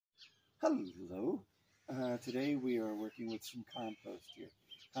Hello. Today we are working with some compost here.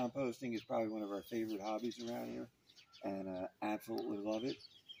 Composting is probably one of our favorite hobbies around here, and absolutely love it.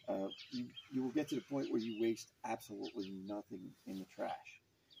 You will get to the point where you waste absolutely nothing in the trash,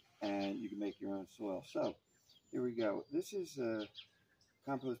 and you can make your own soil. So here we go. This is a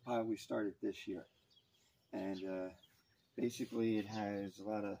compost pile we started this year, and basically it has a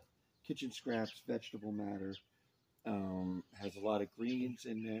lot of kitchen scraps, vegetable matter, has a lot of greens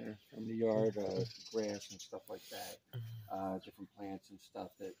in there from the yard, grass and stuff like that, different plants and stuff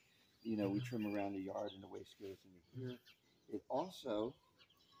that, we trim around the yard and the waste goes into here. It also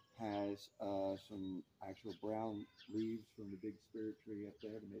has some actual brown leaves from the big spirit tree up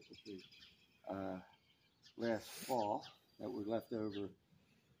there, the maple tree, last fall that were left over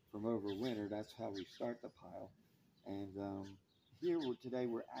from over winter. That's how we start the pile. And here today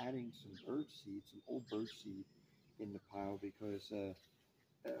we're adding some bird seed, some old bird seed in the pile because a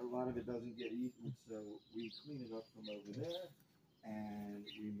lot of it doesn't get eaten, so we clean it up from over there and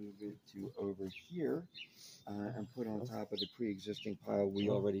we move it to over here and put on top of the pre-existing pile we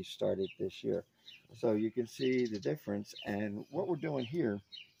already started this year. So you can see the difference. And what we're doing here,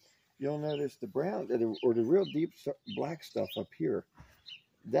 you'll notice the brown or the real deep black stuff up here,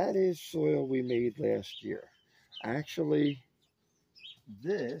 that is soil we made last year. Actually,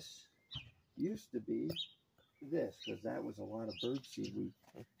 this used to be this, because that was a lot of bird seed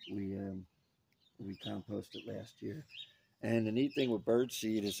we composted last year. And the neat thing with bird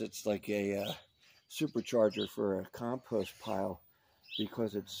seed is it's like a supercharger for a compost pile,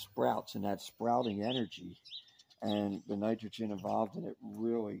 because it sprouts, and that sprouting energy and the nitrogen involved in it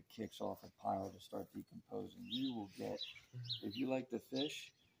really kicks off a pile to start decomposing. You will get, if you like to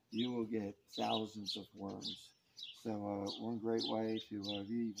fish, you will get thousands of worms. So one great way to, if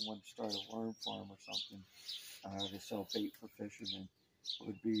you even want to start a worm farm or something, to sell bait for fishermen,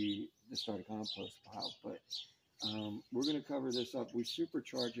 would be to start a compost pile. But we're going to cover this up. We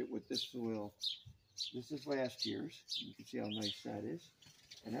supercharge it with this soil. This is last year's. You can see how nice that is.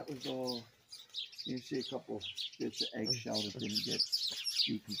 And that was all, you can see a couple bits of eggshell that didn't get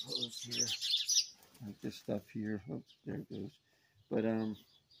decomposed here. Like this stuff here. Oops, there it goes. But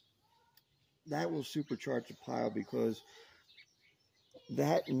that will supercharge the pile, because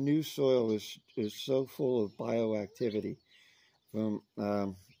that new soil is so full of bioactivity from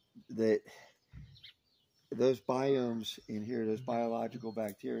those biomes in here, those biological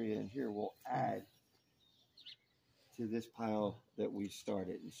bacteria in here will add to this pile that we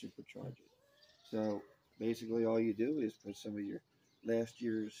started and supercharge it. So basically all you do is put some of your last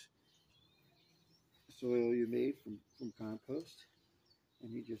year's soil you made from compost,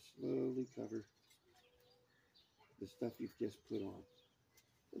 and you just slowly cover the stuff you've just put on.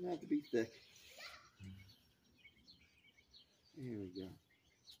 Doesn't have to be thick. Here we go.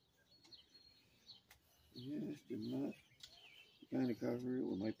 Just enough to kind of cover it.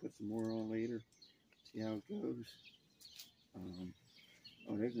 We might put some more on later. See how it goes.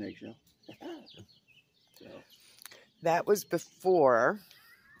 Oh, there's an eggshell. So. That was before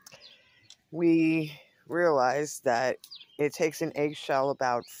we realized that it takes an eggshell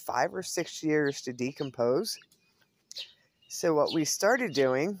about 5 or 6 years to decompose. So what we started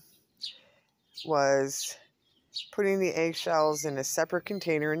doing was putting the eggshells in a separate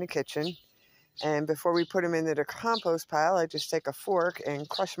container in the kitchen. And before we put them into the compost pile, I just take a fork and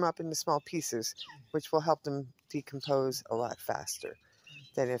crush them up into small pieces, which will help them decompose a lot faster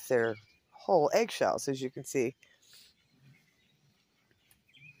than if they're whole eggshells, as you can see.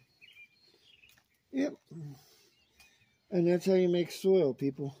 Yep. And that's how you make soil,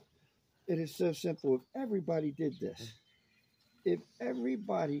 people. It is so simple. If everybody did this, if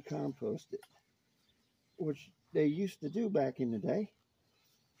everybody composted, which they used to do back in the day,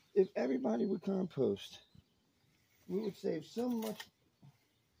 if everybody would compost, we would save so much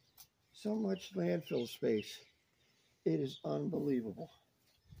landfill space. It is unbelievable.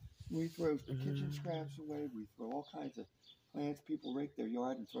 We throw the kitchen scraps away. We throw all kinds of plants. People rake their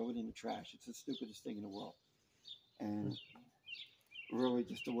yard and throw it in the trash. It's the stupidest thing in the world. And really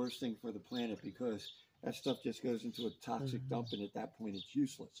just the worst thing for the planet, because that stuff just goes into a toxic dump, and at that point it's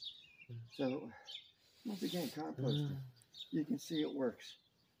useless. So once again, composting, you can see it works.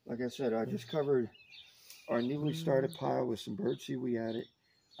 Like I said, I just covered our newly started pile with some birdseed we added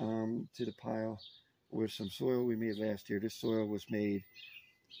to the pile with some soil we made last year. This soil was made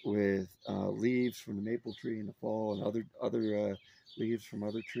with leaves from the maple tree in the fall and other leaves from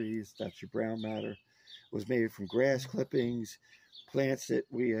other trees. That's your brown matter. It was made from grass clippings, plants that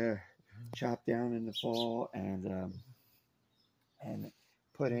we chopped down in the fall and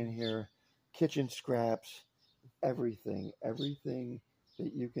put in here, kitchen scraps, everything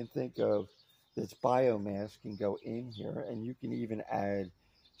that you can think of that's biomass can go in here, and you can even add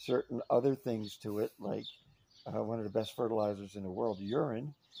certain other things to it, like one of the best fertilizers in the world,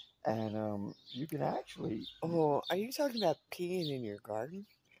 urine, and you can actually. Oh, are you talking about peeing in your garden?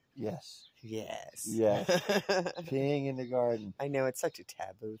 Yes. Yes. Yes. Peeing in the garden. I know, it's such a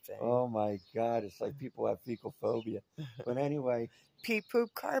taboo thing. Oh my God, it's like people have fecal phobia. But anyway. Pee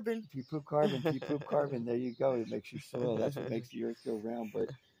poop carbon. Pee poop carbon, pee poop carbon. There you go. It makes your soil. That's what makes the earth go round. But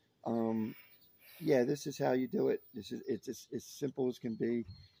yeah, this is how you do it. It's as simple as can be.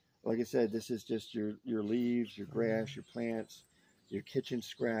 Like I said, this is just your leaves, your grass, your plants, your kitchen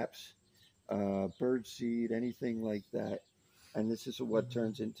scraps, bird seed, anything like that. And this is what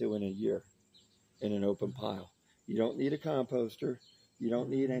turns into in a year in an open pile. You don't need a composter. You don't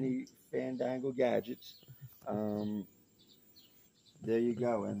need any fandangle gadgets. There you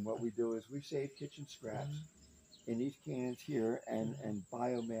go. And what we do is we save kitchen scraps in these cans here and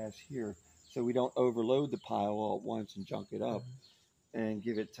biomass here, so we don't overload the pile all at once and junk it up, and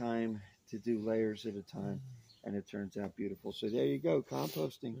give it time to do layers at a time, and it turns out beautiful. So there you go,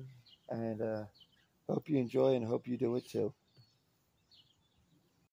 composting, and hope you enjoy and hope you do it too.